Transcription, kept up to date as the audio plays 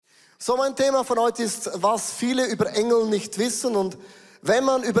So, mein Thema von heute ist, was viele über Engel nicht wissen. Und wenn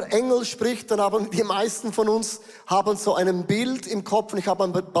man über Engel spricht, dann haben die meisten von uns haben so ein Bild im Kopf. Und ich habe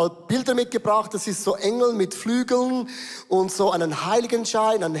ein paar Bilder mitgebracht. Das ist so Engel mit Flügeln und so einen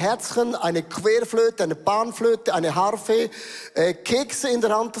Heiligenschein, ein Herzchen, eine Querflöte, eine Panflöte, eine Harfe, Kekse in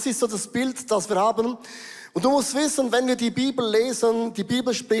der Hand. Das ist so das Bild, das wir haben. Und du musst wissen, wenn wir die Bibel lesen, die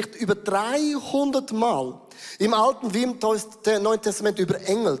Bibel spricht über 300 Mal im Alten wie im Neuen Testament über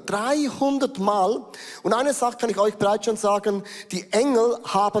Engel. 300 Mal. Und eine Sache kann ich euch bereits schon sagen, die Engel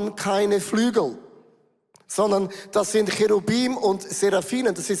haben keine Flügel, sondern das sind Cherubim und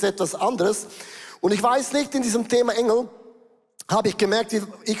Seraphinen, das ist etwas anderes. Und ich weiß nicht, in diesem Thema Engel habe ich gemerkt,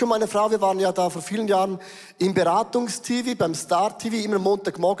 ich und meine Frau, wir waren ja da vor vielen Jahren im Beratungs-TV, beim Star-TV, immer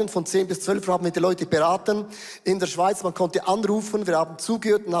Montagmorgen von 10 bis 12 Uhr haben wir die Leute beraten in der Schweiz. Man konnte anrufen, wir haben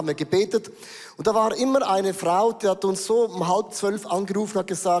zugehört und haben gebetet. Und da war immer eine Frau, die hat uns so um 11:30 angerufen und hat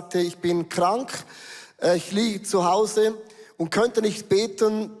gesagt, hey, ich bin krank, ich liege zu Hause und könnte nicht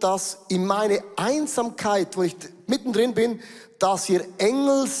beten, dass in meine Einsamkeit, wo ich mittendrin bin, dass ihr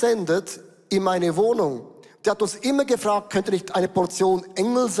Engel sendet in meine Wohnung. Die hat uns immer gefragt, könnt ihr nicht eine Portion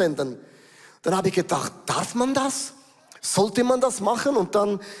Engel senden? Dann habe ich gedacht, darf man das? Sollte man das machen? Und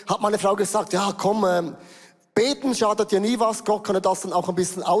dann hat meine Frau gesagt, ja komm, beten schadet ja nie was, Gott kann das dann auch ein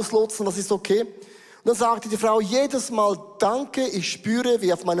bisschen auslotsen, das ist okay. Und dann sagte die Frau jedes Mal, danke, ich spüre,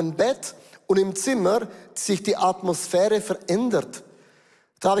 wie auf meinem Bett und im Zimmer sich die Atmosphäre verändert.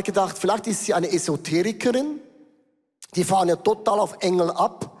 Da habe ich gedacht, vielleicht ist sie eine Esoterikerin, die fahren ja total auf Engel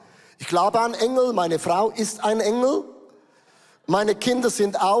ab. Ich glaube an Engel, meine Frau ist ein Engel, meine Kinder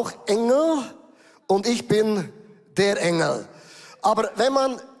sind auch Engel und ich bin der Engel. Aber wenn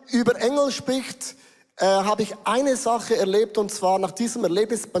man über Engel spricht, habe ich eine Sache erlebt, und zwar nach diesem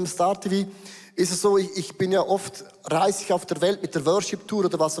Erlebnis beim Star TV ist es so, ich bin ja oft, reise ich auf der Welt mit der Worship Tour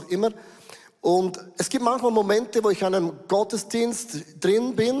oder was auch immer, und es gibt manchmal Momente, wo ich in einem Gottesdienst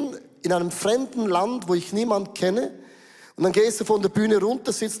drin bin, in einem fremden Land, wo ich niemanden kenne. Und dann gehst du von der Bühne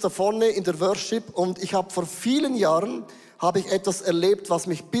runter, sitzt da vorne in der Worship, und ich habe vor vielen Jahren etwas erlebt, was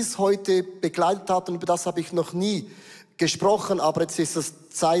mich bis heute begleitet hat, und über das habe ich noch nie gesprochen, aber jetzt ist es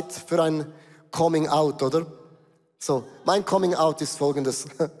Zeit für ein Coming Out, oder? So, mein Coming Out ist folgendes.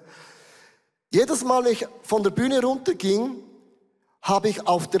 Jedes Mal, wenn ich von der Bühne runterging, habe ich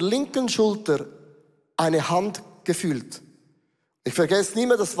auf der linken Schulter eine Hand gefühlt. Ich vergesse nie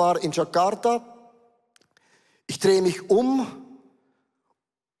mehr, das war in Jakarta. Ich drehe mich um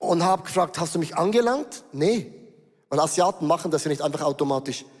und habe gefragt, hast du mich angelangt? Nee. Weil Asiaten machen das ja nicht einfach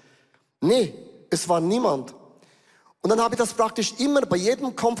automatisch. Nee, es war niemand. Und dann habe ich das praktisch immer bei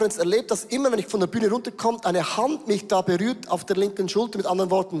jedem Konferenz erlebt, dass immer, wenn ich von der Bühne runterkomme, eine Hand mich da berührt auf der linken Schulter. Mit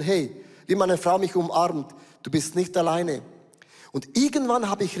anderen Worten, hey, wie meine Frau mich umarmt, du bist nicht alleine. Und irgendwann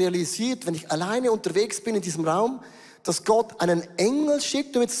habe ich realisiert, wenn ich alleine unterwegs bin in diesem Raum, dass Gott einen Engel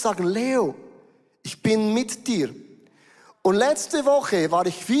schickt, um mir zu sagen, Leo, ich bin mit dir. Und letzte Woche war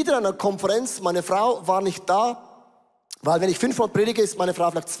ich wieder an einer Konferenz, meine Frau war nicht da, weil wenn ich 5-mal predige, ist meine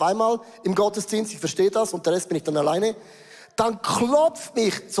Frau vielleicht 2-mal im Gottesdienst, ich verstehe das, und der Rest bin ich dann alleine. Dann klopft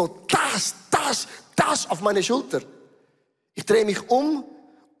mich so das auf meine Schulter. Ich drehe mich um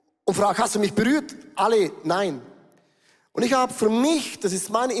und frage, hast du mich berührt? Alle, nein. Und ich habe für mich, das ist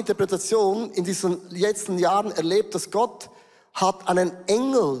meine Interpretation, in diesen letzten Jahren erlebt, dass Gott hat einen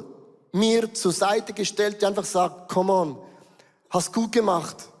Engel mir zur Seite gestellt, der einfach sagt, come on, hast gut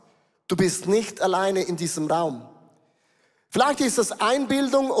gemacht. Du bist nicht alleine in diesem Raum. Vielleicht ist das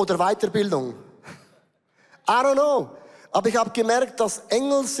Einbildung oder Weiterbildung. I don't know. Aber ich habe gemerkt, dass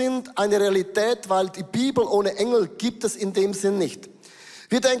Engel sind eine Realität, weil die Bibel ohne Engel gibt es in dem Sinn nicht.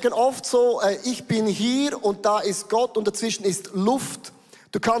 Wir denken oft so, ich bin hier und da ist Gott und dazwischen ist Luft.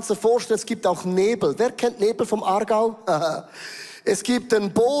 Du kannst dir vorstellen, es gibt auch Nebel. Wer kennt Nebel vom Aargau? Es gibt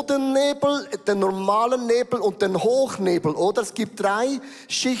den Bodennebel, den normalen Nebel und den Hochnebel, oder? Es gibt 3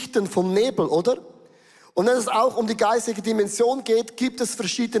 Schichten vom Nebel, oder? Und wenn es auch um die geistige Dimension geht, gibt es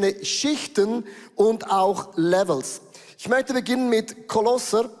verschiedene Schichten und auch Levels. Ich möchte beginnen mit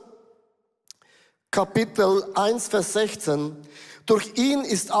Kolosser, Kapitel 1, Vers 16. Durch ihn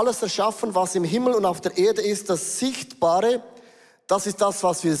ist alles erschaffen, was im Himmel und auf der Erde ist, das Sichtbare. Das ist das,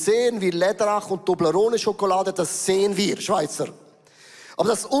 was wir sehen, wie Läderach und Toblerone-Schokolade, das sehen wir, Schweizer. Aber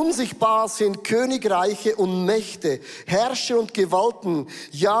das Unsichtbare sind Königreiche und Mächte, Herrscher und Gewalten.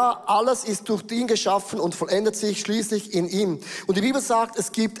 Ja, alles ist durch ihn geschaffen und vollendet sich schließlich in ihm. Und die Bibel sagt,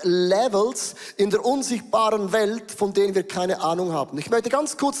 es gibt Levels in der unsichtbaren Welt, von denen wir keine Ahnung haben. Ich möchte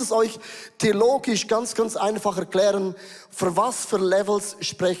ganz kurz es euch theologisch ganz einfach erklären, für was für Levels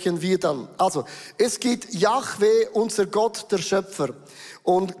sprechen wir dann. Also, es gibt Jahwe, unser Gott, der Schöpfer.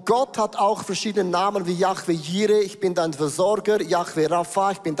 Und Gott hat auch verschiedene Namen wie Jahwe Jireh, ich bin dein Versorger, Jahwe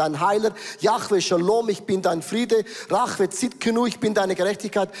Rapha, ich bin dein Heiler, Jahwe Shalom, ich bin dein Friede, Jahwe Tzidkenu, ich bin deine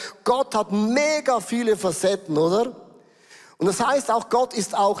Gerechtigkeit. Gott hat mega viele Facetten, oder? Und das heißt auch, Gott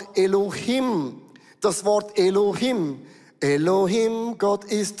ist auch Elohim. Das Wort Elohim. Elohim, Gott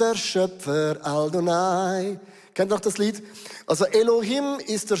ist der Schöpfer, Adonai. Kennt ihr noch das Lied? Also Elohim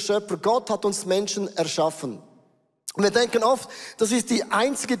ist der Schöpfer. Gott hat uns Menschen erschaffen. Und wir denken oft, das ist die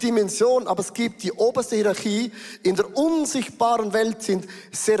einzige Dimension, aber es gibt die oberste Hierarchie. In der unsichtbaren Welt sind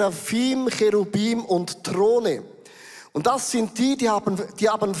Seraphim, Cherubim und Throne. Und das sind die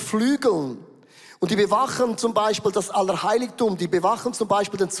haben Flügel. Und die bewachen zum Beispiel das Allerheiligtum, die bewachen zum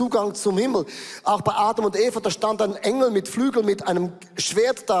Beispiel den Zugang zum Himmel. Auch bei Adam und Eva, da stand ein Engel mit Flügeln, mit einem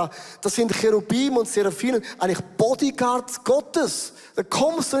Schwert da. Das sind Cherubim und Seraphinen, eigentlich Bodyguards Gottes. Da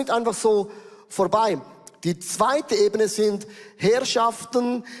kommst du nicht einfach so vorbei. Die zweite Ebene sind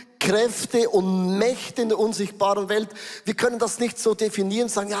Herrschaften, Kräfte und Mächte in der unsichtbaren Welt. Wir können das nicht so definieren,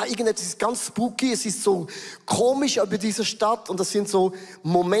 sagen, ja, irgendetwas ist ganz spooky, es ist so komisch über diese Stadt. Und das sind so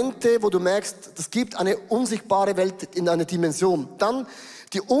Momente, wo du merkst, es gibt eine unsichtbare Welt in einer Dimension. Dann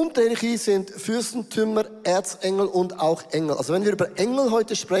die Unterhierarchie sind Fürstentümer, Erzengel und auch Engel. Also wenn wir über Engel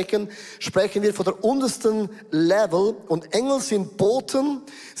heute sprechen, sprechen wir von der untersten Level. Und Engel sind Boten,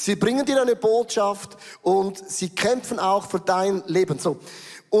 sie bringen dir eine Botschaft und sie kämpfen auch für dein Leben. So.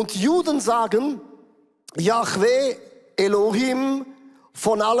 Und Juden sagen, Jahwe, Elohim,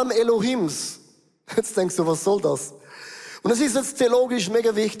 von allem Elohims. Jetzt denkst du, was soll das? Und es ist jetzt theologisch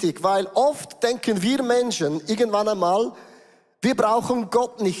mega wichtig, weil oft denken wir Menschen irgendwann einmal, wir brauchen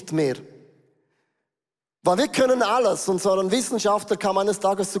Gott nicht mehr. Weil wir können alles. Und so ein Wissenschaftler kam eines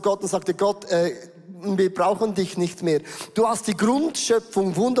Tages zu Gott und sagte, Gott, wir brauchen dich nicht mehr. Du hast die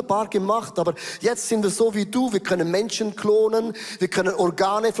Grundschöpfung wunderbar gemacht, aber jetzt sind wir so wie du. Wir können Menschen klonen, wir können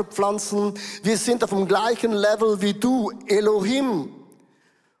Organe verpflanzen. Wir sind auf dem gleichen Level wie du, Elohim.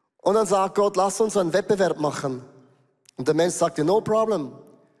 Und dann sagt Gott, lass uns einen Wettbewerb machen. Und der Mensch sagte, no problem. Und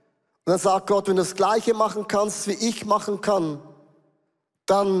dann sagt Gott, wenn du das Gleiche machen kannst, wie ich machen kann,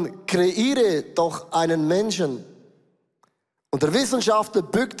 dann kreiere doch einen Menschen. Und der Wissenschaftler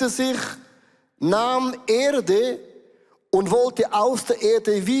bückte sich, nahm Erde und wollte aus der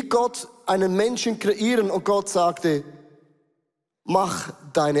Erde wie Gott einen Menschen kreieren. Und Gott sagte, mach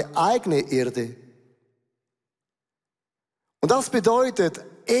deine eigene Erde. Und das bedeutet,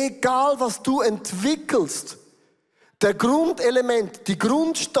 egal was du entwickelst, der Grundelement, die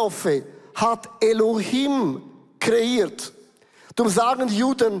Grundstoffe hat Elohim kreiert. Darum sagen die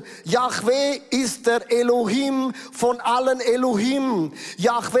Juden, Jahwe ist der Elohim von allen Elohim.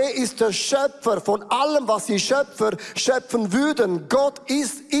 Jahwe ist der Schöpfer von allem, was die Schöpfer schöpfen würden. Gott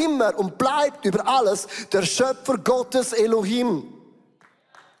ist immer und bleibt über alles der Schöpfer Gottes Elohim.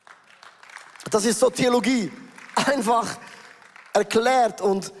 Das ist so Theologie. Einfach erklärt.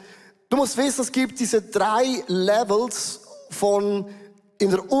 Und du musst wissen, es gibt diese 3 Levels von in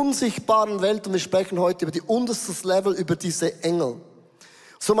der unsichtbaren Welt, und wir sprechen heute über die unterstes Level, über diese Engel.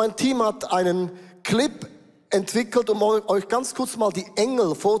 So, mein Team hat einen Clip entwickelt, um euch ganz kurz mal die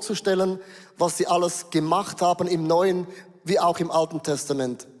Engel vorzustellen, was sie alles gemacht haben im Neuen wie auch im Alten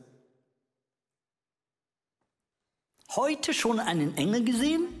Testament. Heute schon einen Engel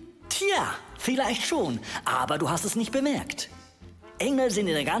gesehen? Tja, vielleicht schon, aber du hast es nicht bemerkt. Engel sind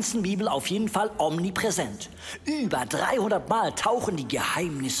in der ganzen Bibel auf jeden Fall omnipräsent. Über 300 Mal tauchen die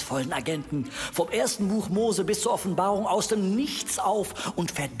geheimnisvollen Agenten vom ersten Buch Mose bis zur Offenbarung aus dem Nichts auf und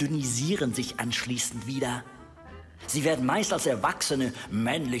verdünnisieren sich anschließend wieder. Sie werden meist als erwachsene,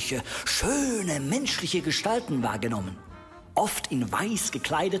 männliche, schöne, menschliche Gestalten wahrgenommen. Oft in weiß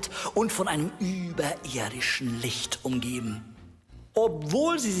gekleidet und von einem überirdischen Licht umgeben.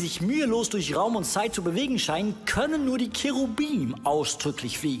 Obwohl sie sich mühelos durch Raum und Zeit zu bewegen scheinen, können nur die Cherubim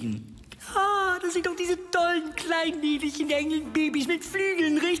ausdrücklich fliegen. Ah, das sind doch diese tollen, kleinen, niedlichen Engelbabys mit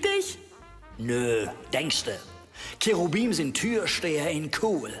Flügeln, richtig? Nö, denkste. Cherubim sind Türsteher in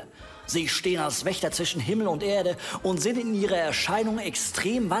cool. Sie stehen als Wächter zwischen Himmel und Erde und sind in ihrer Erscheinung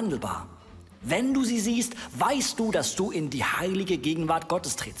extrem wandelbar. Wenn du sie siehst, weißt du, dass du in die heilige Gegenwart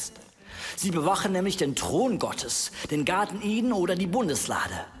Gottes trittst. Sie bewachen nämlich den Thron Gottes, den Garten Eden oder die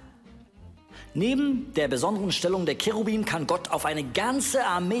Bundeslade. Neben der besonderen Stellung der Cherubim kann Gott auf eine ganze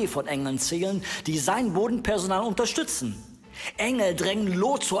Armee von Engeln zählen, die sein Bodenpersonal unterstützen. Engel drängen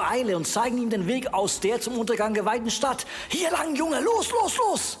Lot zur Eile und zeigen ihm den Weg aus der zum Untergang geweihten Stadt. Hier lang, Junge, los, los,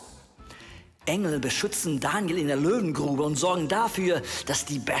 los! Engel beschützen Daniel in der Löwengrube und sorgen dafür, dass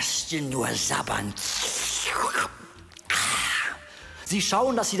die Bestien nur sabbern. Sie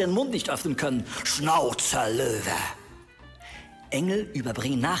schauen, dass sie den Mund nicht öffnen können. Schnauzer, Löwe. Engel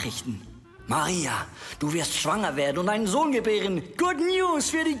überbringen Nachrichten. Maria, du wirst schwanger werden und einen Sohn gebären. Good News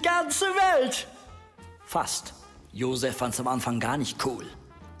für die ganze Welt. Fast. Josef fand es am Anfang gar nicht cool.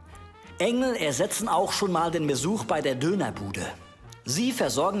 Engel ersetzen auch schon mal den Besuch bei der Dönerbude. Sie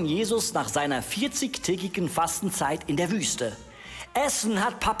versorgen Jesus nach seiner 40-tägigen Fastenzeit in der Wüste. Essen,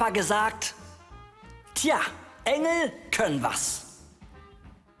 hat Papa gesagt. Tja, Engel können was.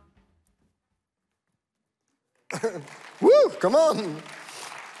 Come on!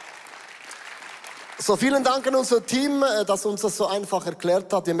 So, vielen Dank an unser Team, das uns das so einfach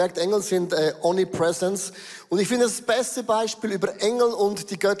erklärt hat. Ihr merkt, Engel sind Omnipresence. Und ich finde, das beste Beispiel über Engel und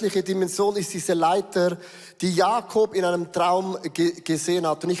die göttliche Dimension ist diese Leiter, die Jakob in einem Traum gesehen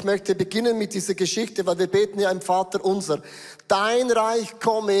hat. Und ich möchte beginnen mit dieser Geschichte, weil wir beten ja im Vater unser. Dein Reich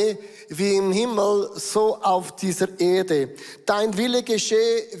komme wie im Himmel, so auf dieser Erde. Dein Wille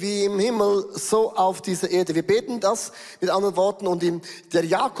geschehe wie im Himmel, so auf dieser Erde. Wir beten das mit anderen Worten. Und der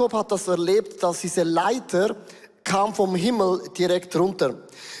Jakob hat das erlebt, dass diese Leiter kam vom Himmel direkt runter.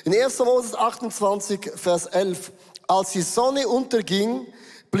 In 1. Mose 28, Vers 11. Als die Sonne unterging,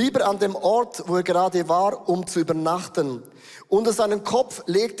 blieb er an dem Ort, wo er gerade war, um zu übernachten. Unter seinen Kopf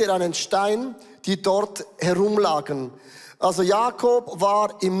legte er einen Stein, die dort herumlagen. Also Jakob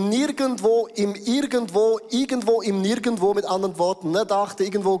war im Nirgendwo, im Irgendwo, irgendwo im Nirgendwo, mit anderen Worten. Er dachte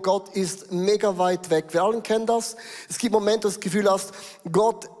irgendwo, Gott ist mega weit weg. Wir alle kennen das. Es gibt Momente, wo du das Gefühl hast,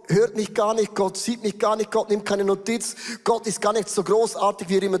 Gott hört mich gar nicht, Gott sieht mich gar nicht, Gott nimmt keine Notiz, Gott ist gar nicht so großartig,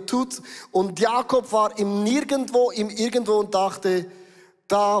 wie er immer tut. Und Jakob war im Nirgendwo, im Irgendwo und dachte,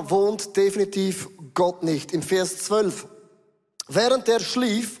 da wohnt definitiv Gott nicht. Im Vers 12. Während er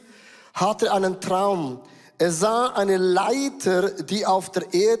schlief, hatte er einen Traum. Er sah eine Leiter, die auf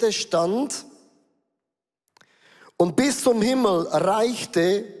der Erde stand und bis zum Himmel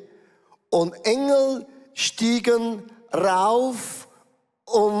reichte und Engel stiegen rauf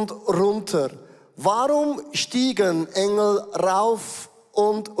und runter. Warum stiegen Engel rauf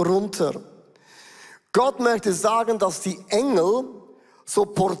und runter? Gott möchte sagen, dass die Engel so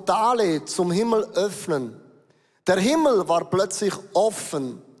Portale zum Himmel öffnen. Der Himmel war plötzlich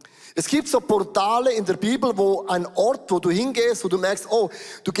offen. Es gibt so Portale in der Bibel, wo ein Ort, wo du hingehst, wo du merkst, oh,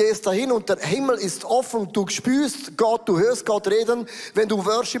 du gehst dahin und der Himmel ist offen, du spürst Gott, du hörst Gott reden. Wenn du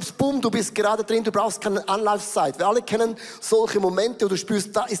worshipst, boom, du bist gerade drin, du brauchst keine Anlaufzeit. Wir alle kennen solche Momente, wo du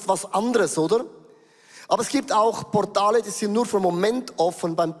spürst, da ist was anderes, oder? Aber es gibt auch Portale, die sind nur für einen Moment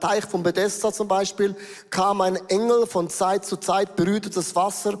offen. Beim Teich von Bethesda zum Beispiel kam ein Engel von Zeit zu Zeit, berührte das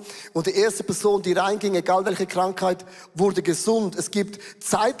Wasser und die erste Person, die reinging, egal welche Krankheit, wurde gesund. Es gibt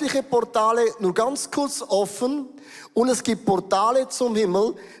zeitliche Portale, nur ganz kurz offen und es gibt Portale zum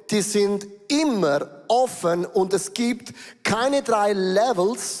Himmel, die sind immer offen und es gibt keine 3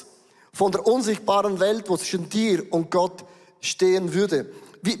 Levels von der unsichtbaren Welt, wo zwischen dir und Gott stehen würde.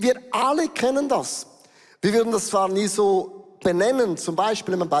 Wir alle kennen das. Wir würden das zwar nie so benennen, zum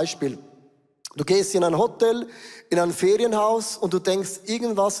Beispiel, ein Beispiel. Du gehst in ein Hotel, in ein Ferienhaus und du denkst,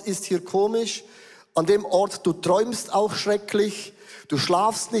 irgendwas ist hier komisch. An dem Ort, du träumst auch schrecklich, du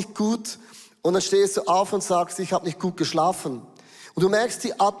schlafst nicht gut und dann stehst du auf und sagst, ich habe nicht gut geschlafen. Und du merkst,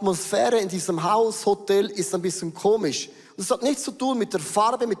 die Atmosphäre in diesem Haus, Hotel ist ein bisschen komisch. Und das hat nichts zu tun mit der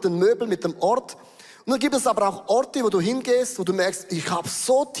Farbe, mit den Möbeln, mit dem Ort. Und dann gibt es aber auch Orte, wo du hingehst, wo du merkst, ich habe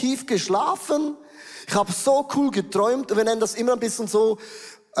so tief geschlafen, ich habe so cool geträumt. Und wir nennen das immer ein bisschen so,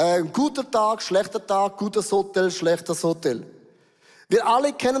 guter Tag, schlechter Tag, gutes Hotel, schlechtes Hotel. Wir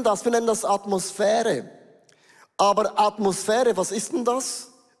alle kennen das, wir nennen das Atmosphäre. Aber Atmosphäre, was ist denn das?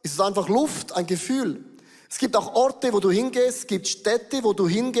 Ist es einfach Luft, ein Gefühl? Es gibt auch Orte, wo du hingehst, es gibt Städte, wo du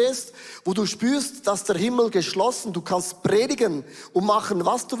hingehst, wo du spürst, dass der Himmel geschlossen. Du kannst predigen und machen,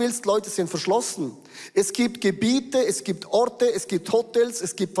 was du willst, Leute sind verschlossen. Es gibt Gebiete, es gibt Orte, es gibt Hotels,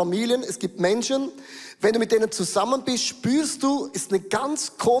 es gibt Familien, es gibt Menschen. Wenn du mit denen zusammen bist, spürst du, ist eine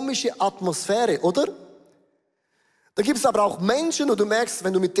ganz komische Atmosphäre, oder? Da gibt es aber auch Menschen, und du merkst,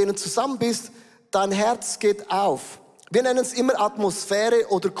 wenn du mit denen zusammen bist, dein Herz geht auf. Wir nennen es immer Atmosphäre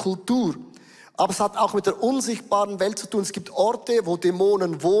oder Kultur. Aber es hat auch mit der unsichtbaren Welt zu tun. Es gibt Orte, wo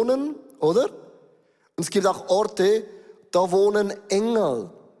Dämonen wohnen, oder? Und es gibt auch Orte, da wohnen Engel.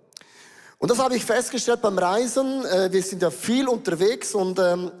 Und das habe ich festgestellt beim Reisen. Wir sind ja viel unterwegs und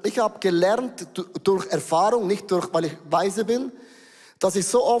ich habe gelernt durch Erfahrung, nicht durch, weil ich weise bin, dass ich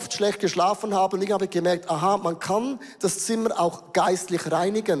so oft schlecht geschlafen habe und ich habe gemerkt, aha, man kann das Zimmer auch geistlich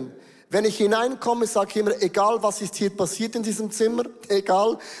reinigen. Wenn ich hineinkomme, sage ich immer, egal was ist hier passiert in diesem Zimmer,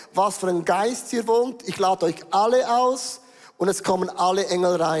 egal was für ein Geist hier wohnt, ich lade euch alle aus und es kommen alle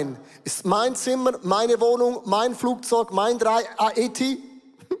Engel rein. Ist mein Zimmer, meine Wohnung, mein Flugzeug, mein AET?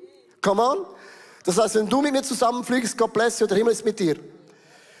 Come on. Das heißt, wenn du mit mir zusammenfliegst, Gott bless you, der Himmel ist mit dir.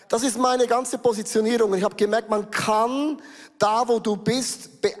 Das ist meine ganze Positionierung. Ich habe gemerkt, man kann da, wo du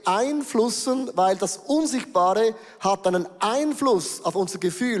bist, beeinflussen, weil das Unsichtbare hat einen Einfluss auf unser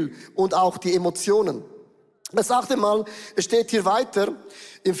Gefühl und auch die Emotionen. Er sagte mal, es steht hier weiter,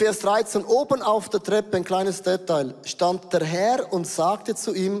 im Vers 13, oben auf der Treppe, ein kleines Detail, stand der Herr und sagte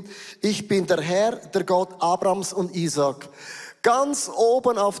zu ihm, ich bin der Herr, der Gott Abrahams und Isaak. Ganz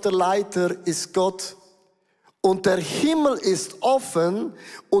oben auf der Leiter ist Gott. Und der Himmel ist offen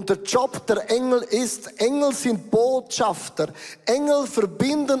und der Job der Engel ist, Engel sind Botschafter. Engel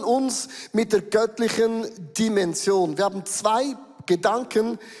verbinden uns mit der göttlichen Dimension. Wir haben zwei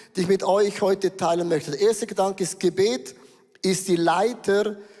Gedanken, die ich mit euch heute teilen möchte. Der erste Gedanke ist, Gebet ist die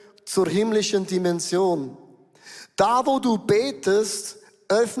Leiter zur himmlischen Dimension. Da, wo du betest,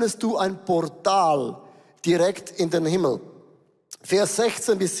 öffnest du ein Portal direkt in den Himmel. Vers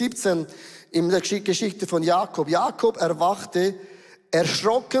 16 bis 17 in der Geschichte von Jakob. Jakob erwachte,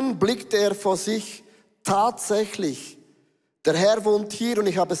 erschrocken blickte er vor sich. Tatsächlich, der Herr wohnt hier und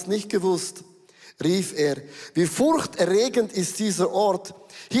ich habe es nicht gewusst, rief er. Wie furchterregend ist dieser Ort.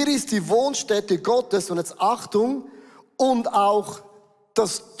 Hier ist die Wohnstätte Gottes und jetzt Achtung, und auch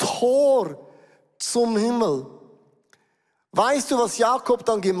das Tor zum Himmel. Weißt du, was Jakob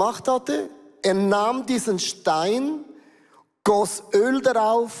dann gemacht hatte? Er nahm diesen Stein, goss Öl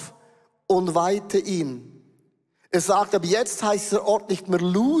darauf und weihte ihn. Er sagt, ab jetzt heißt der Ort nicht mehr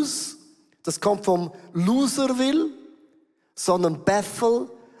Luz, das kommt vom Loserville, sondern Bethel.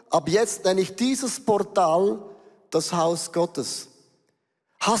 Ab jetzt nenne ich dieses Portal das Haus Gottes.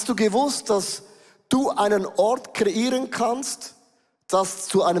 Hast du gewusst, dass du einen Ort kreieren kannst, das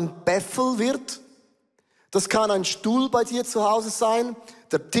zu einem Bethel wird? Das kann ein Stuhl bei dir zu Hause sein,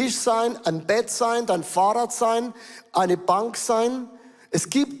 der Tisch sein, ein Bett sein, dein Fahrrad sein, eine Bank sein. Es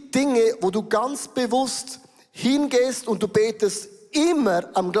gibt Dinge, wo du ganz bewusst hingehst und du betest immer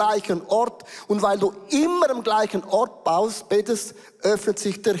am gleichen Ort. Und weil du immer am gleichen Ort betest, öffnet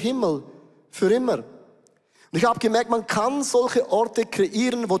sich der Himmel für immer. Und ich habe gemerkt, man kann solche Orte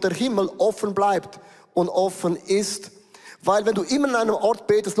kreieren, wo der Himmel offen bleibt und offen ist. Weil wenn du immer an einem Ort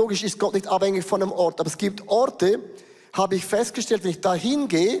betest, logisch ist Gott nicht abhängig von einem Ort. Aber es gibt Orte, habe ich festgestellt, wenn ich da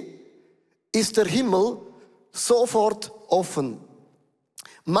hingehe, ist der Himmel sofort offen.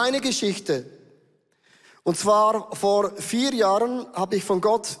 Meine Geschichte. Und zwar vor 4 Jahren habe ich von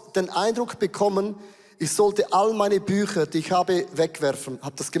Gott den Eindruck bekommen, ich sollte all meine Bücher, die ich habe, wegwerfen.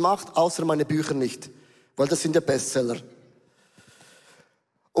 Habe das gemacht, außer meine Bücher nicht, weil das sind ja Bestseller.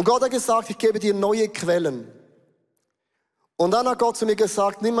 Und Gott hat gesagt, ich gebe dir neue Quellen. Und dann hat Gott zu mir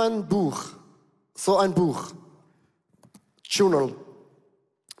gesagt, nimm ein Buch, so ein Buch, Journal,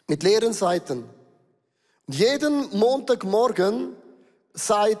 mit leeren Seiten. Und jeden Montagmorgen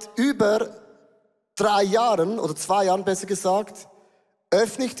seit über 3 Jahren, oder 2 Jahren besser gesagt,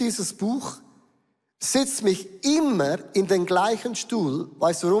 öffne ich dieses Buch, sitze mich immer in den gleichen Stuhl.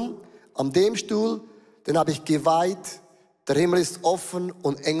 Weißt du warum? An dem Stuhl, den habe ich geweiht, der Himmel ist offen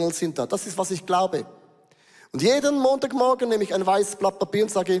und Engel sind da. Das ist, was ich glaube. Und jeden Montagmorgen nehme ich ein weißes Blatt Papier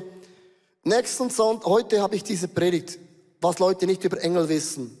und sage, nächsten Sonntag, heute habe ich diese Predigt, was Leute nicht über Engel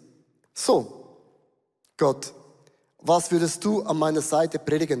wissen. So, Gott, was würdest du an meiner Seite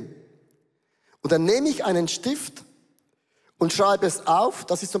predigen? Und dann nehme ich einen Stift und schreibe es auf.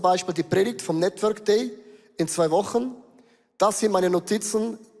 Das ist zum Beispiel die Predigt vom Network Day in 2 Wochen. Das sind meine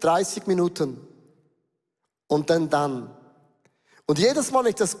Notizen, 30 Minuten. Und dann. Und jedes Mal,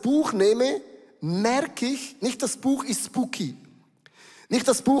 wenn ich das Buch nehme, merke ich, nicht das Buch ist spooky. Nicht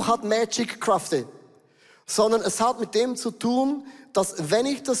das Buch hat Magic Crafty. Sondern es hat mit dem zu tun, dass wenn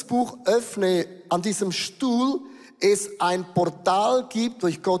ich das Buch öffne an diesem Stuhl, es ein Portal gibt, wo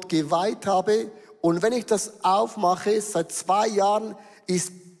ich Gott geweiht habe. Und wenn ich das aufmache, seit 2 Jahren,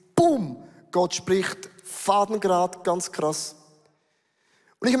 ist boom, Gott spricht fadengrad, ganz krass.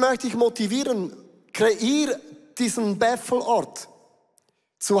 Und ich möchte dich motivieren, kreier diesen Bethel-Ort.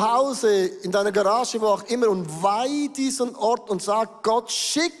 Zu Hause, in deiner Garage, wo auch immer, und weih diesen Ort und sag, Gott,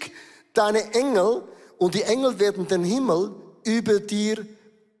 schick deine Engel und die Engel werden den Himmel über dir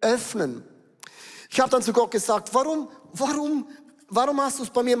öffnen. Ich habe dann zu Gott gesagt, warum hast du es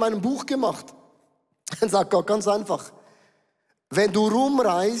bei mir in meinem Buch gemacht? Dann sagt Gott ganz einfach, wenn du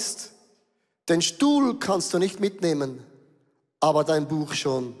rumreist, den Stuhl kannst du nicht mitnehmen, aber dein Buch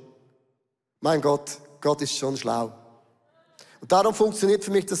schon. Mein Gott, Gott ist schon schlau. Und darum funktioniert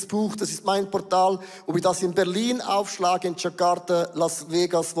für mich das Buch, das ist mein Portal, ob ich das in Berlin aufschlage, in Jakarta, Las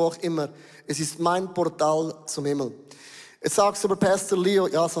Vegas, wo auch immer. Es ist mein Portal zum Himmel. Jetzt sagst du aber, Pastor Leo,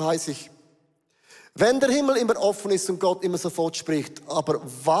 ja, so heiße ich. Wenn der Himmel immer offen ist und Gott immer sofort spricht, aber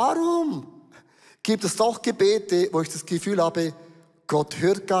warum gibt es doch Gebete, wo ich das Gefühl habe, Gott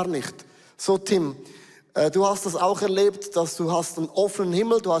hört gar nicht. So Tim, du hast das auch erlebt, dass du hast einen offenen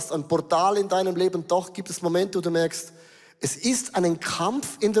Himmel, du hast ein Portal in deinem Leben, doch gibt es Momente, wo du merkst, es ist ein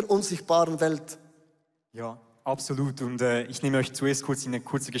Kampf in der unsichtbaren Welt. Ja, absolut. Und ich nehme euch zuerst kurz in eine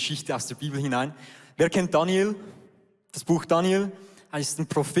kurze Geschichte aus der Bibel hinein. Wer kennt Daniel? Das Buch Daniel? Er ist ein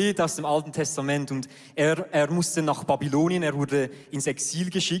Prophet aus dem Alten Testament und er musste nach Babylonien, er wurde ins Exil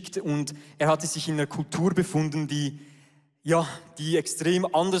geschickt und er hatte sich in einer Kultur befunden, die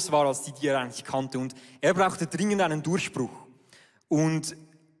extrem anders war als die er eigentlich kannte. Und er brauchte dringend einen Durchbruch. Und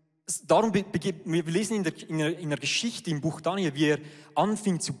darum, wir lesen in der Geschichte im Buch Daniel, wie er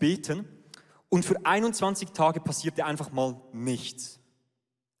anfing zu beten und für 21 Tage passierte einfach mal nichts.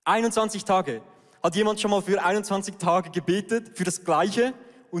 21 Tage. Hat jemand schon mal für 21 Tage gebetet, für das Gleiche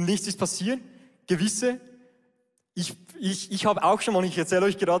und nichts ist passiert? Gewisse? Ich habe auch schon mal, ich erzähle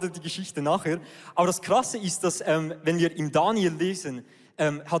euch gerade die Geschichte nachher, aber das Krasse ist, dass wenn wir im Daniel lesen,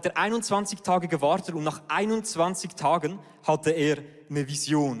 hat er 21 Tage gewartet und nach 21 Tagen hatte er eine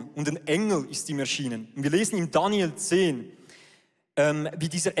Vision und ein Engel ist ihm erschienen. Und wir lesen im Daniel 10, wie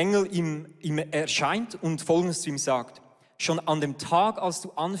dieser Engel ihm erscheint und Folgendes zu ihm sagt. Schon an dem Tag, als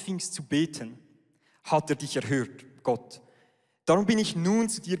du anfingst zu beten, hat er dich erhört, Gott. Darum bin ich nun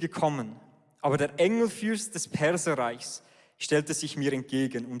zu dir gekommen. Aber der Engelfürst des Perserreichs stellte sich mir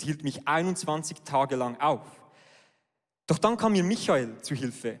entgegen und hielt mich 21 Tage lang auf. Doch dann kam mir Michael zu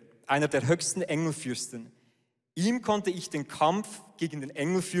Hilfe, einer der höchsten Engelfürsten. Ihm konnte ich den Kampf gegen den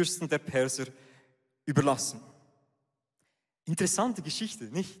Engelfürsten der Perser überlassen. Interessante Geschichte,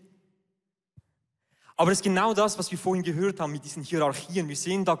 nicht? Aber es ist genau das, was wir vorhin gehört haben mit diesen Hierarchien. Wir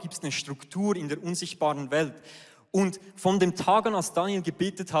sehen, da gibt es eine Struktur in der unsichtbaren Welt. Und von dem Tag an, als Daniel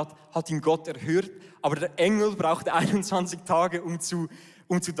gebetet hat, hat ihn Gott erhört. Aber der Engel brauchte 21 Tage, um zu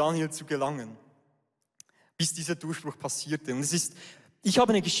Daniel zu gelangen, bis dieser Durchbruch passierte. Und ich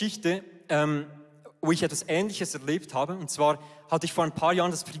habe eine Geschichte, wo ich etwas Ähnliches erlebt habe. Und zwar hatte ich vor ein paar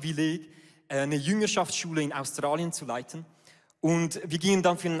Jahren das Privileg, eine Jüngerschaftsschule in Australien zu leiten. Und wir gingen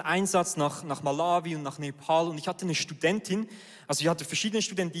dann für einen Einsatz nach Malawi und nach Nepal. Und ich hatte eine Studentin, also ich hatte verschiedene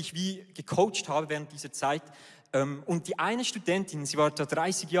Studenten, die ich wie gecoacht habe während dieser Zeit. Und die eine Studentin, sie war da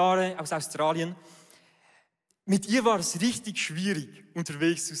 30 Jahre aus Australien, mit ihr war es richtig schwierig,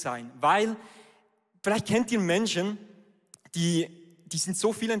 unterwegs zu sein. Weil, vielleicht kennt ihr Menschen, die sind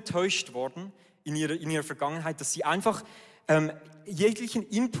so viel enttäuscht worden in ihrer Vergangenheit, dass sie einfach jeglichen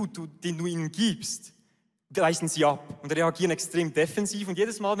Input, den du ihnen gibst, weisen sie ab und reagieren extrem defensiv. Und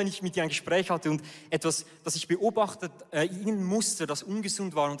jedes Mal, wenn ich mit ihr ein Gespräch hatte und etwas, das ich beobachtet, irgendein Muster, das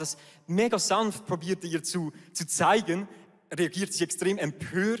ungesund war und das mega sanft probierte ihr zu zeigen, reagiert sie extrem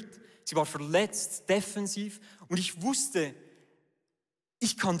empört. Sie war verletzt, defensiv. Und ich wusste,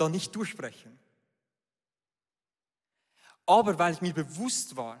 ich kann da nicht durchsprechen. Aber weil ich mir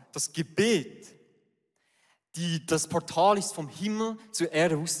bewusst war, das Gebet, das Portal ist vom Himmel zur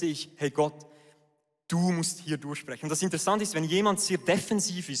Erde, wusste ich, hey Gott, du musst hier durchsprechen. Und das Interessante ist, wenn jemand sehr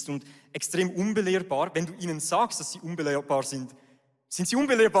defensiv ist und extrem unbelehrbar, wenn du ihnen sagst, dass sie unbelehrbar sind sie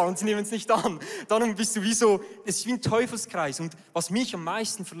unbelehrbar und sie nehmen es nicht an. Darum bist du es ist wie ein Teufelskreis. Und was mich am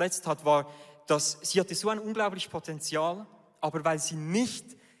meisten verletzt hat, war, dass sie hatte so ein unglaubliches Potenzial, aber weil sie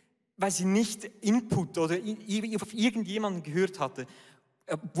nicht Input oder auf irgendjemanden gehört hatte,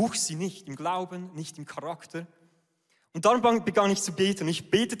 wuchs sie nicht im Glauben, nicht im Charakter. Und darum begann ich zu beten.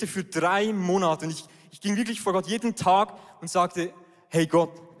 Ich betete für 3 Monate und ich ging wirklich vor Gott jeden Tag und sagte, hey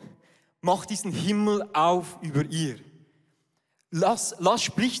Gott, mach diesen Himmel auf über ihr.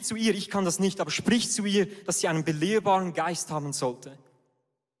 Sprich zu ihr, ich kann das nicht, aber sprich zu ihr, dass sie einen belehrbaren Geist haben sollte.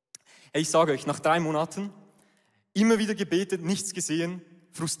 Hey, ich sage euch, nach 3 Monaten, immer wieder gebetet, nichts gesehen,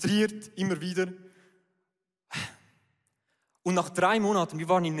 frustriert, immer wieder. Und nach 3 Monaten, wir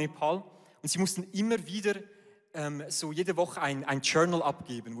waren in Nepal und sie mussten immer wieder so jede Woche ein Journal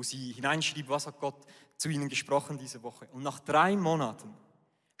abgeben, wo sie hineinschrieb, was hat Gott zu ihnen gesprochen diese Woche. Und nach 3 Monaten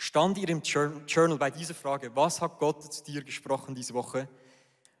stand ihr im Journal bei dieser Frage, was hat Gott zu dir gesprochen diese Woche,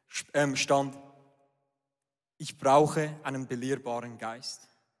 stand, ich brauche einen belehrbaren Geist.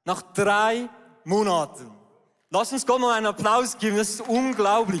 Nach 3 Monaten. Lass uns Gott mal einen Applaus geben, das ist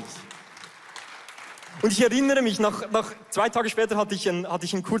unglaublich. Und ich erinnere mich, nach 2 Tage später hatte ich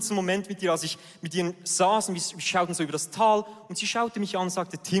einen kurzen Moment mit ihr, als ich mit ihr saß und wir schauten so über das Tal und sie schaute mich an und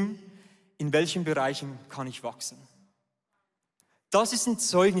sagte, Tim, in welchen Bereichen kann ich wachsen? Das ist ein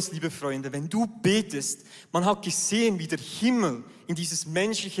Zeugnis, liebe Freunde, wenn du betest, man hat gesehen, wie der Himmel in dieses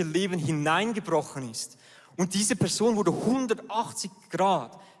menschliche Leben hineingebrochen ist und diese Person wurde 180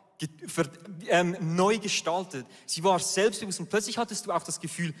 Grad neu gestaltet. Sie war selbstbewusst und plötzlich hattest du auch das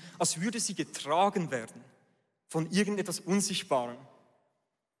Gefühl, als würde sie getragen werden von irgendetwas Unsichtbarem.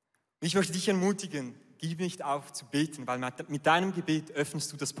 Und ich möchte dich ermutigen, gib nicht auf zu beten, weil mit deinem Gebet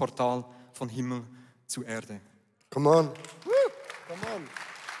öffnest du das Portal von Himmel zu Erde. Come on. Come on.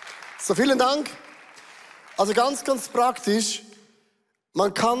 So, vielen Dank. Also ganz, ganz praktisch.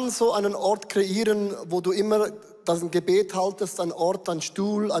 Man kann so einen Ort kreieren, wo du immer das ein Gebet haltest, ein Ort, ein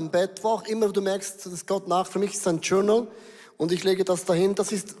Stuhl, ein Bett, wo auch immer du merkst, das Gott nach. Für mich ist es ein Journal und ich lege das dahin.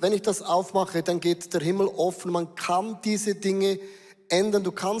 Das ist, wenn ich das aufmache, dann geht der Himmel offen. Man kann diese Dinge ändern.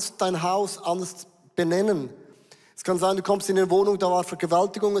 Du kannst dein Haus anders benennen. Es kann sein, du kommst in eine Wohnung, da war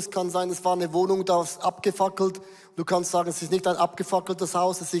Vergewaltigung. Es kann sein, es war eine Wohnung, da ist abgefackelt. Du kannst sagen, es ist nicht ein abgefackeltes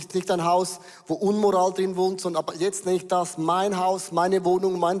Haus, es ist nicht ein Haus, wo Unmoral drin wohnt, sondern aber jetzt nenne ich das mein Haus, meine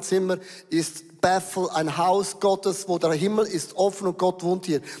Wohnung, mein Zimmer ist Bethel, ein Haus Gottes, wo der Himmel ist offen und Gott wohnt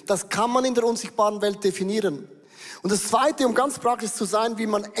hier. Das kann man in der unsichtbaren Welt definieren. Und das Zweite, um ganz praktisch zu sein, wie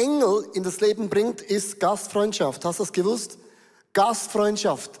man Engel in das Leben bringt, ist Gastfreundschaft. Hast du das gewusst?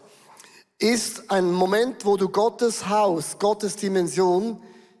 Gastfreundschaft ist ein Moment, wo du Gottes Haus, Gottes Dimension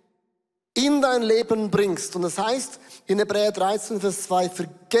in dein Leben bringst. Und das heißt in Hebräer 13, Vers 2,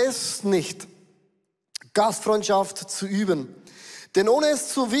 vergesst nicht, Gastfreundschaft zu üben. Denn ohne es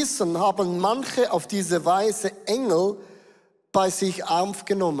zu wissen, haben manche auf diese Weise Engel bei sich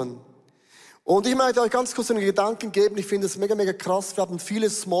aufgenommen. Und ich möchte euch ganz kurz einen Gedanken geben. Ich finde es mega, mega krass. Wir haben viele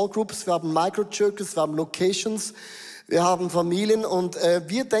Small Groups, wir haben Micro-Churches, wir haben Locations, wir haben Familien und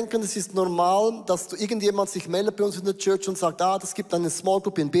wir denken, es ist normal, dass irgendjemand sich meldet bei uns in der Church und sagt, das gibt eine Small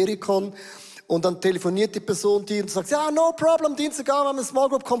Group in Berikon und dann telefoniert die Person die und sagt, ja, no problem, Dienstag, wir haben eine Small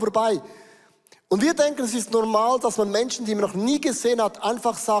Group, komm vorbei. Und wir denken, es ist normal, dass man Menschen, die man noch nie gesehen hat,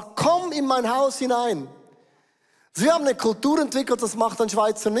 einfach sagt, komm in mein Haus hinein. Also wir haben eine Kultur entwickelt, das macht ein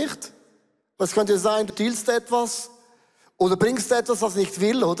Schweizer nicht. Was könnte sein, du dealst etwas oder bringst etwas, was nicht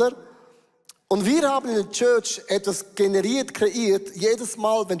will, oder? Und wir haben in der Church etwas generiert, kreiert. Jedes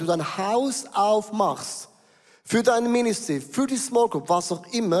Mal, wenn du dein Haus aufmachst, für dein Ministry, für die Small Group, was auch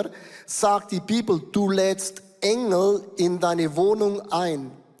immer, sagt die Bibel, du lädst Engel in deine Wohnung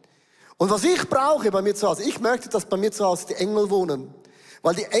ein. Und was ich brauche bei mir zu Hause, ich möchte, dass bei mir zu Hause die Engel wohnen.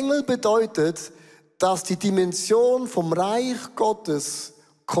 Weil die Engel bedeutet, dass die Dimension vom Reich Gottes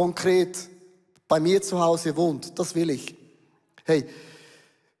konkret bei mir zu Hause wohnt. Das will ich. Hey,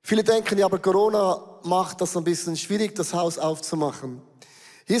 viele denken, ja, aber Corona macht das ein bisschen schwierig, das Haus aufzumachen.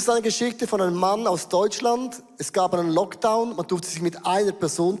 Hier ist eine Geschichte von einem Mann aus Deutschland. Es gab einen Lockdown, man durfte sich mit einer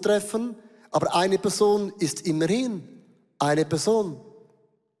Person treffen, aber eine Person ist immerhin eine Person.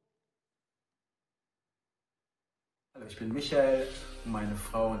 Hallo, ich bin Michael und meine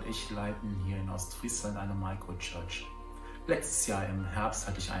Frau und ich leiten hier in Ostfriesland eine Micro-Church. Letztes Jahr im Herbst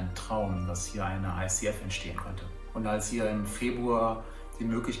hatte ich einen Traum, dass hier eine ICF entstehen könnte. Und als hier im Februar die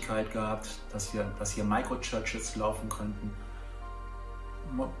Möglichkeit gab, dass hier Micro-Churches laufen könnten,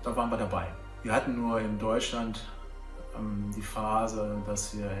 da waren wir dabei. Wir hatten nur in Deutschland die Phase,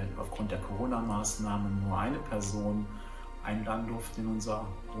 dass wir aufgrund der Corona-Maßnahmen nur eine Person einladen durften in unser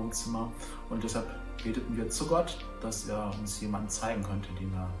Wohnzimmer. Und deshalb beteten wir zu Gott, dass er uns jemanden zeigen könnte,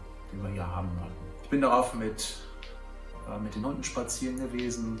 den wir hier haben wollten. Ich bin darauf mit den Hunden spazieren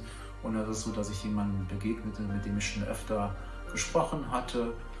gewesen und es ist so, dass ich jemanden begegnete, mit dem ich schon öfter gesprochen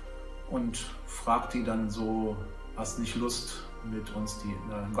hatte und fragte ihn dann so, hast nicht Lust, mit uns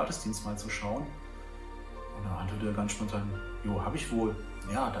den Gottesdienst mal zu schauen? Und er antwortete ganz spontan, jo, habe ich wohl.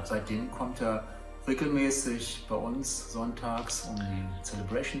 Ja, seitdem kommt er regelmäßig bei uns sonntags, um die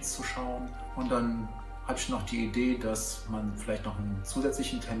Celebrations zu schauen. Und dann hatte ich noch die Idee, dass man vielleicht noch einen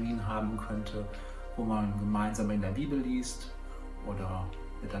zusätzlichen Termin haben könnte, wo man gemeinsam in der Bibel liest oder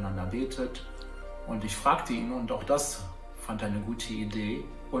miteinander betet. Und ich fragte ihn und auch das fand er eine gute Idee.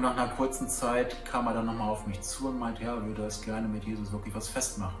 Und nach einer kurzen Zeit kam er dann nochmal auf mich zu und meinte, ja, er würde es gerne mit Jesus wirklich was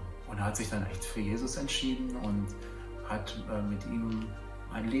festmachen. Und er hat sich dann echt für Jesus entschieden und hat mit ihm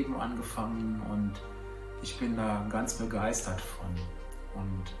ein Leben angefangen und ich bin da ganz begeistert von.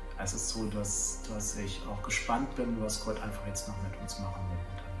 Und es ist so, dass ich auch gespannt bin, was Gott einfach jetzt noch mit uns machen will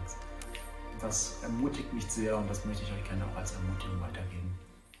unterwegs. Das ermutigt mich sehr und das möchte ich euch gerne auch als Ermutigung weitergeben.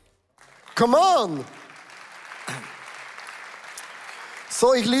 Come on!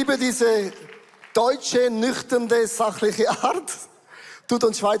 So, ich liebe diese deutsche, nüchterne, sachliche Art. Tut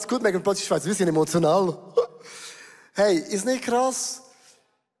uns Schweiz gut, merken plötzlich Schweiz, wir sind emotional. Hey, ist nicht krass?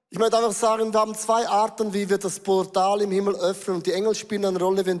 Ich möchte einfach sagen, wir haben zwei Arten, wie wir das Portal im Himmel öffnen. Und die Engel spielen eine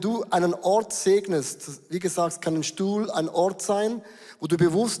Rolle, wenn du einen Ort segnest. Wie gesagt, es kann ein Stuhl, ein Ort sein, wo du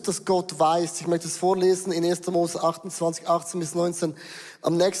bewusst, dass Gott weiß. Ich möchte es vorlesen in 1. Mose 28, 18 bis 19.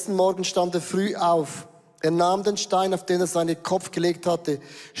 Am nächsten Morgen stand er früh auf. Er nahm den Stein, auf den er seinen Kopf gelegt hatte,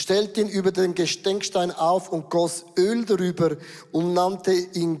 stellte ihn über den Gedenkstein auf und goss Öl darüber und nannte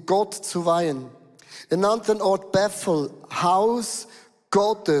ihn Gott zu weihen. Er nannte den Ort Bethel, Haus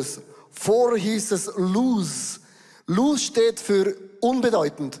Gottes. Vorher hieß es Luz. Luz steht für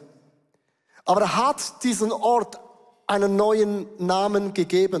unbedeutend. Aber er hat diesen Ort einen neuen Namen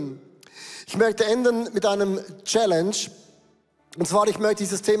gegeben. Ich möchte enden mit einem Challenge. Und zwar, ich möchte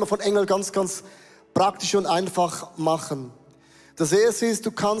dieses Thema von Engel ganz, ganz praktisch und einfach machen. Das erste ist,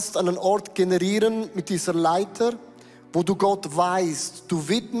 du kannst einen Ort generieren mit dieser Leiter, wo du Gott weißt. Du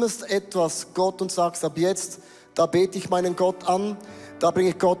widmest etwas Gott und sagst, ab jetzt, da bete ich meinen Gott an. Da bringe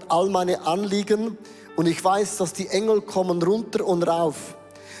ich Gott all meine Anliegen und ich weiß, dass die Engel kommen runter und rauf.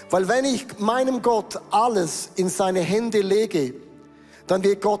 Weil wenn ich meinem Gott alles in seine Hände lege, dann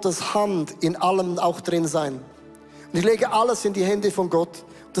wird Gottes Hand in allem auch drin sein. Und ich lege alles in die Hände von Gott.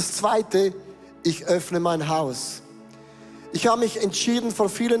 Das Zweite, ich öffne mein Haus. Ich habe mich entschieden vor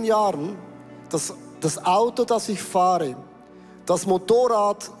vielen Jahren, dass das Auto, das ich fahre, das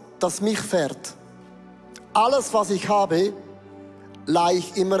Motorrad, das mich fährt, alles, was ich habe, leihe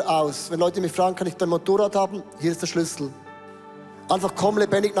ich immer aus. Wenn Leute mich fragen, kann ich dein Motorrad haben? Hier ist der Schlüssel. Einfach komm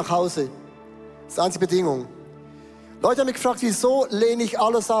lebendig nach Hause. Das ist die einzige Bedingung. Leute haben mich gefragt, wieso lehne ich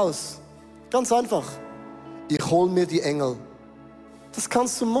alles aus? Ganz einfach. Ich hole mir die Engel. Das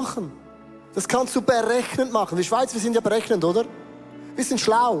kannst du machen. Das kannst du berechnend machen. Wir Schweizer, wir sind ja berechnend, oder? Wir sind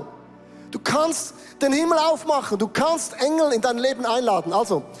schlau. Du kannst den Himmel aufmachen. Du kannst Engel in dein Leben einladen.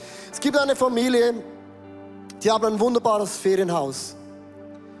 Also, es gibt eine Familie, die haben ein wunderbares Ferienhaus.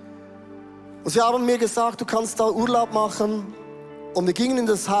 Und sie haben mir gesagt, du kannst da Urlaub machen. Und wir gingen in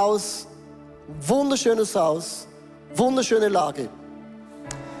das Haus. Wunderschönes Haus. Wunderschöne Lage.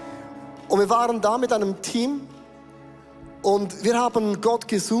 Und wir waren da mit einem Team. Und wir haben Gott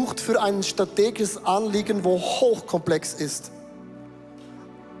gesucht für ein strategisches Anliegen, wo hochkomplex ist.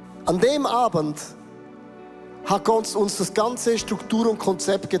 An dem Abend hat Gott uns das ganze Struktur und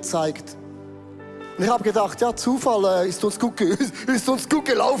Konzept gezeigt. Und ich habe gedacht, ja, Zufall ist uns gut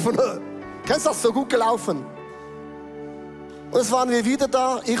gelaufen. Kennst du das, so gut gelaufen? Und jetzt waren wir wieder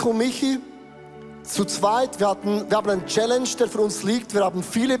da, ich und Michi, zu zweit. Wir haben einen Challenge, der für uns liegt. Wir haben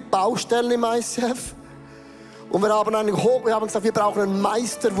viele Baustellen im ICF. Und wir haben gesagt, wir brauchen einen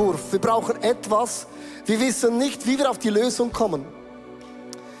Meisterwurf. Wir brauchen etwas. Wir wissen nicht, wie wir auf die Lösung kommen.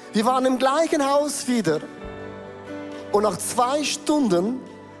 Wir waren im gleichen Haus wieder. Und nach 2 Stunden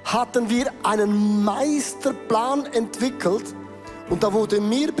hatten wir einen Meisterplan entwickelt. Und da wurde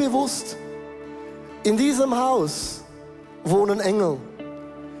mir bewusst, in diesem Haus wohnen Engel.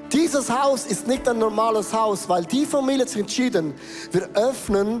 Dieses Haus ist nicht ein normales Haus, weil die Familie hat sich entschieden, wir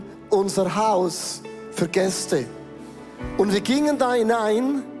öffnen unser Haus für Gäste. Und wir gingen da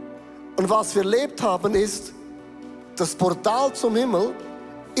hinein und was wir erlebt haben ist, das Portal zum Himmel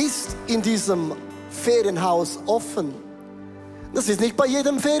ist in diesem Ferienhaus offen. Das ist nicht bei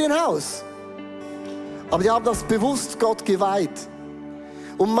jedem Ferienhaus. Aber die haben das bewusst Gott geweiht.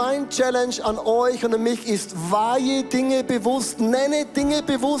 Und mein Challenge an euch und an mich ist, weihe Dinge bewusst, nenne Dinge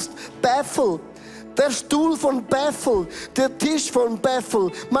bewusst. Bethel, der Stuhl von Bethel, der Tisch von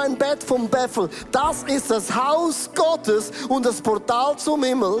Bethel, mein Bett von Bethel. Das ist das Haus Gottes und das Portal zum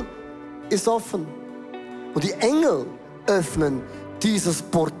Himmel ist offen. Und die Engel öffnen dieses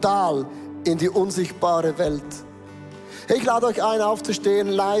Portal in die unsichtbare Welt. Hey, ich lade euch ein, aufzustehen,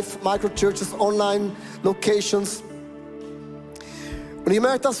 live, Microchurches, online, Locations. Und ich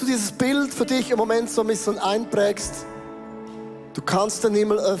möchte, dass du dieses Bild für dich im Moment so ein bisschen einprägst. Du kannst den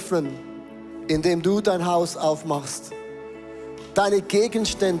Himmel öffnen, indem du dein Haus aufmachst. Deine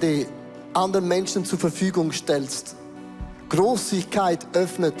Gegenstände anderen Menschen zur Verfügung stellst. Großzügigkeit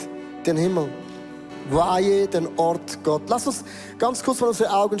öffnet den Himmel. Weihe den Ort Gott. Lass uns ganz kurz mal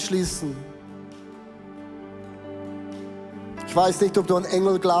unsere Augen schließen. Ich weiß nicht, ob du an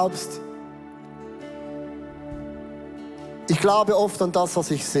Engel glaubst. Ich glaube oft an das,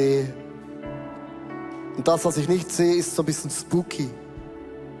 was ich sehe. Und das, was ich nicht sehe, ist so ein bisschen spooky.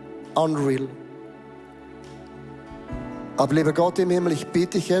 Unreal. Aber lieber Gott im Himmel, ich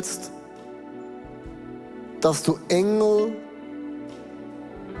bitte dich jetzt, dass du Engel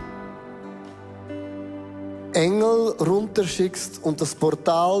runterschickst und das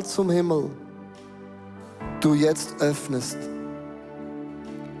Portal zum Himmel du jetzt öffnest.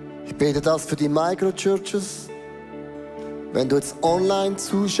 Ich bete das für die Microchurches. wenn du jetzt online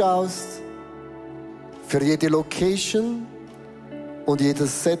zuschaust, für jede Location und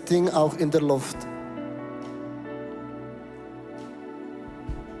jedes Setting auch in der Luft.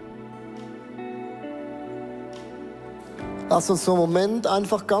 Lass uns so einen Moment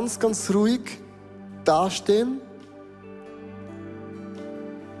einfach ganz, ganz ruhig dastehen.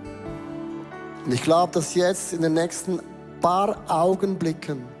 Und ich glaube, dass jetzt in den nächsten paar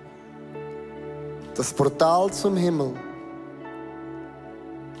Augenblicken das Portal zum Himmel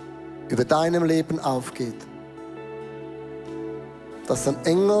über deinem Leben aufgeht. Dass ein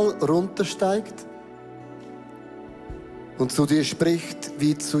Engel runtersteigt und zu dir spricht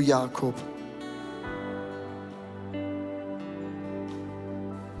wie zu Jakob.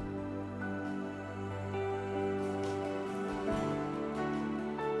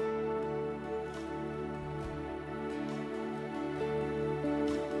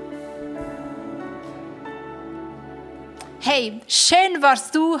 Hey, schön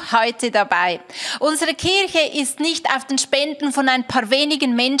warst du heute dabei. Unsere Kirche ist nicht auf den Spenden von ein paar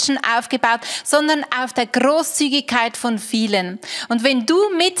wenigen Menschen aufgebaut, sondern auf der Großzügigkeit von vielen. Und wenn du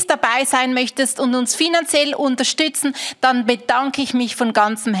mit dabei sein möchtest und uns finanziell unterstützen, dann bedanke ich mich von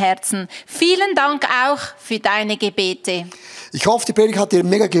ganzem Herzen. Vielen Dank auch für deine Gebete. Ich hoffe, die Predigt hat dir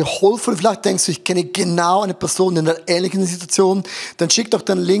mega geholfen. Vielleicht denkst du, ich kenne genau eine Person in einer ähnlichen Situation. Dann schick doch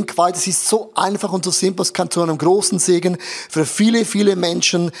den Link weiter. Es ist so einfach und so simpel. Es kann zu einem großen Segen für viele, viele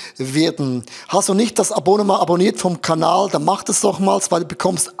Menschen werden. Hast du nicht das Abonnement abonniert vom Kanal, dann mach das doch mal, weil du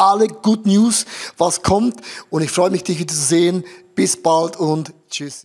bekommst alle Good News, was kommt. Und ich freue mich, dich wieder zu sehen. Bis bald und tschüss.